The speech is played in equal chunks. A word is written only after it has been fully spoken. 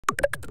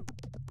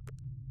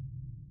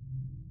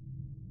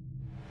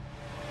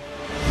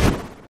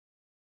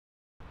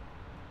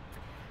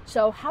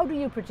So how do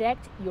you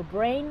protect your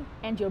brain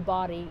and your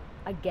body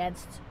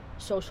against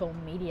social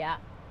media?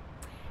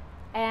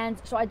 And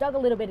so I dug a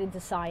little bit into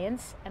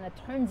science, and it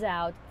turns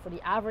out for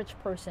the average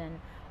person,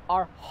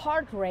 our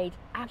heart rate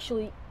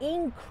actually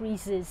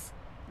increases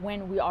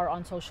when we are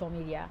on social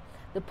media.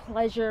 The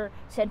pleasure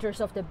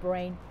centers of the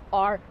brain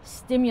are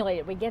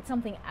stimulated. We get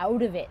something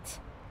out of it.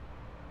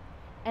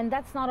 And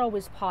that's not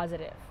always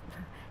positive.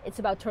 It's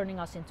about turning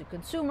us into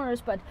consumers,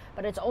 but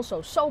it's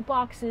also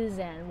soapboxes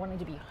and wanting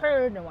to be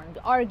heard and wanting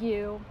to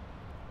argue.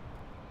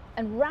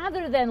 And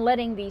rather than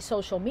letting these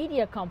social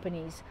media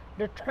companies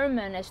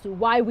determine as to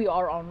why we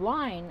are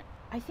online,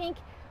 I think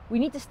we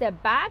need to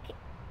step back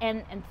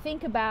and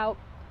think about,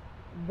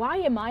 why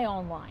am I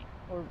online?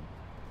 Or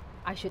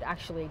I should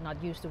actually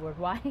not use the word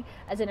why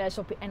as an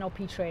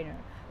NLP trainer.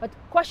 But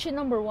question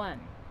number one,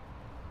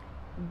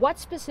 what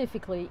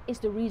specifically is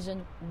the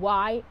reason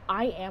why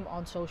I am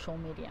on social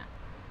media?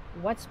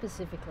 What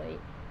specifically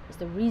is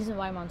the reason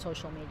why I'm on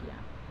social media?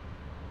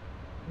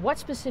 What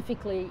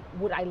specifically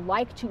would I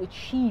like to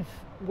achieve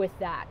with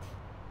that?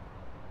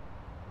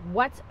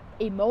 What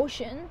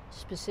emotion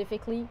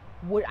specifically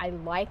would I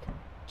like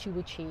to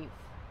achieve?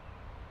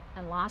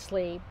 And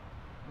lastly,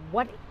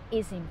 what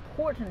is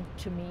important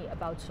to me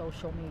about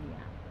social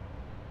media?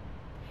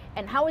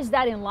 And how is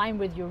that in line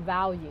with your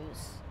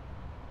values?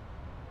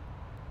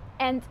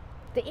 And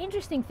the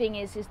interesting thing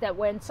is that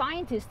when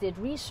scientists did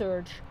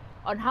research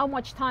on how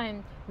much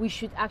time we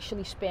should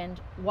actually spend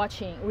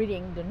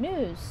reading the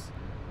news,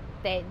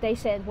 they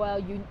said, well,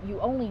 you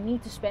only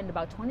need to spend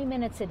about 20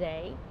 minutes a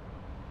day,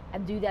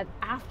 and do that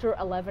after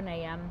 11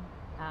 a.m.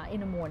 In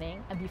the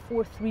morning and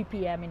before 3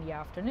 p.m. in the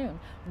afternoon.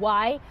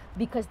 Why?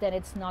 Because then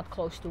it's not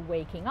close to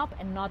waking up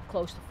and not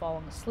close to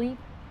falling asleep.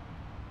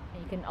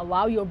 And you can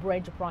allow your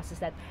brain to process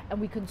that.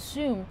 And we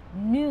consume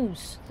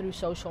news through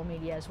social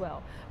media as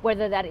well.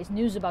 Whether that is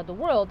news about the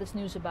world, it's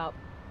news about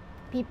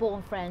people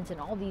and friends and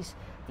all these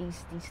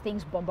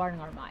things bombarding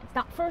our minds.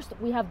 Now, first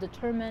we have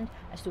determined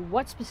as to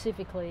what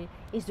specifically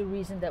is the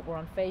reason that we're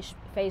on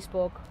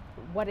Facebook.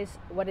 What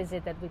is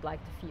it that we'd like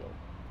to feel?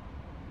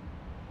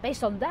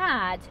 Based on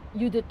that,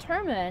 you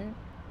determine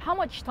how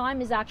much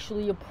time is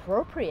actually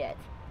appropriate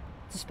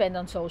to spend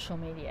on social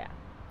media.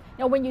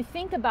 Now, when you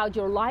think about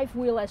your life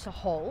wheel as a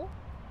whole,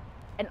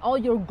 and all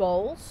your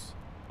goals,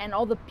 and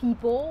all the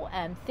people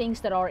and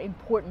things that are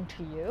important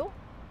to you,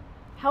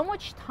 how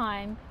much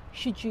time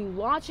should you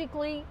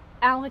logically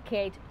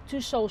allocate to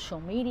social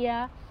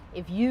media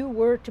if you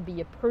were to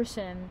be a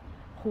person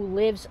who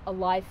lives a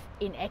life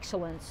in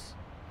excellence,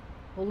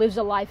 who lives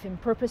a life in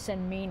purpose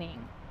and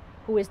meaning,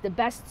 who is the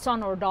best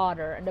son or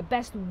daughter and the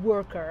best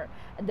worker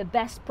and the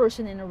best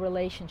person in a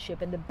relationship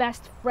and the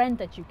best friend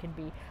that you can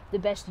be, the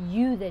best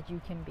you that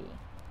you can be,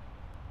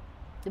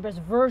 the best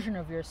version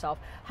of yourself?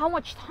 How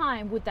much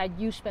time would that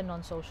you spend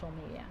on social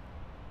media?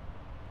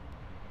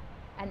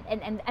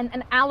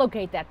 And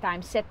allocate that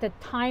time, set the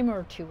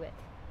timer to it.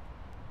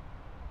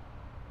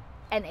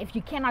 And if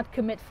you cannot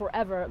commit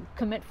forever,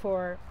 commit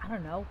for,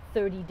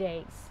 30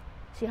 days.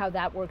 See how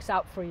that works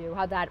out for you,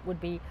 how that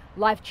would be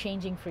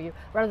life-changing for you,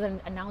 rather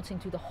than announcing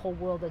to the whole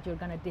world that you're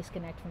going to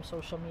disconnect from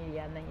social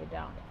media and then you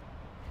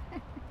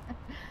don't.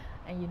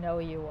 And you know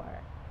you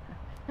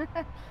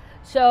are.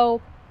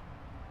 So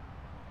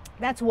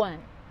that's one.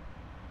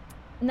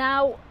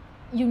 Now,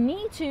 you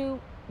need to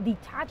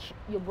detach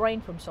your brain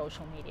from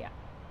social media.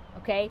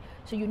 Okay?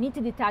 So you need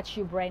to detach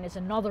your brain as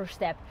another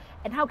step.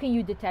 And how can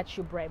you detach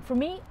your brain? For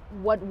me,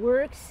 what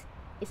works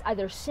is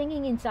either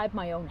singing inside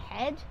my own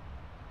head,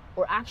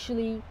 or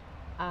actually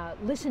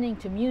listening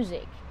to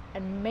music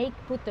and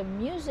put the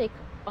music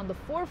on the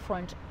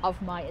forefront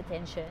of my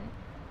attention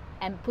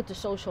and put the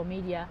social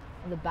media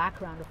on the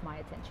background of my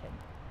attention.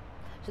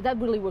 So that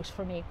really works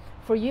for me.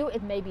 For you,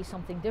 it may be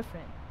something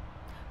different.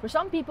 For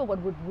some people,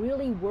 what would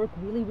really work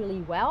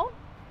really well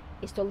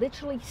is to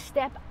literally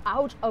step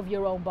out of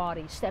your own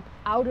body, step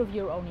out of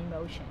your own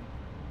emotion,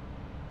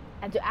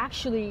 and to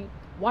actually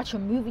watch a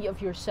movie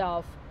of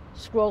yourself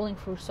scrolling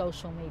through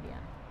social media.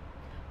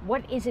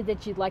 What is it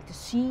that you'd like to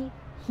see,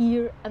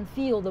 hear, and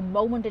feel the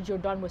moment that you're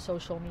done with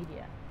social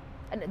media?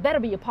 And it better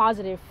be a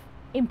positive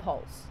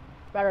impulse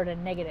rather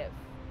than negative.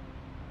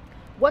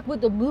 What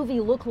would the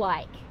movie look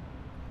like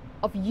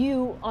of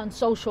you on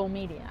social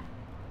media?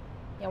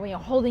 You know, when you're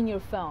holding your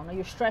phone, or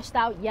you're stressed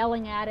out,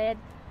 yelling at it,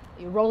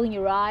 you're rolling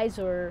your eyes,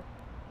 or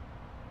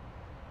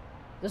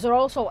those are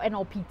also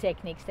NLP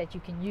techniques that you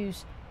can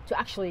use to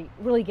actually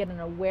really get an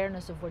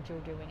awareness of what you're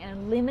doing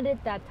and limit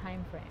it that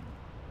time frame.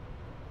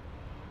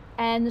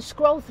 And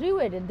scroll through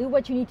it and do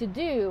what you need to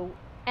do,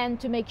 and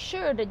to make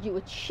sure that you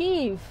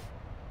achieve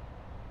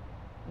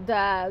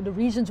the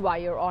reasons why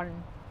you're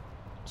on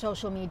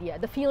social media,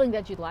 the feeling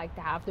that you'd like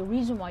to have, the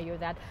reason why you're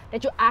that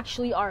you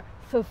actually are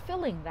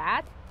fulfilling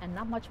that, and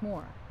not much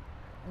more.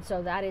 And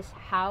so that is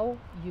how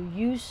you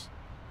use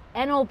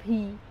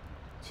NLP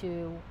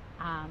to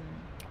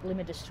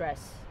limit the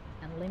stress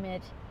and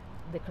limit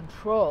the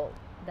control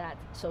that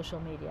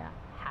social media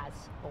has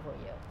over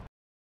you.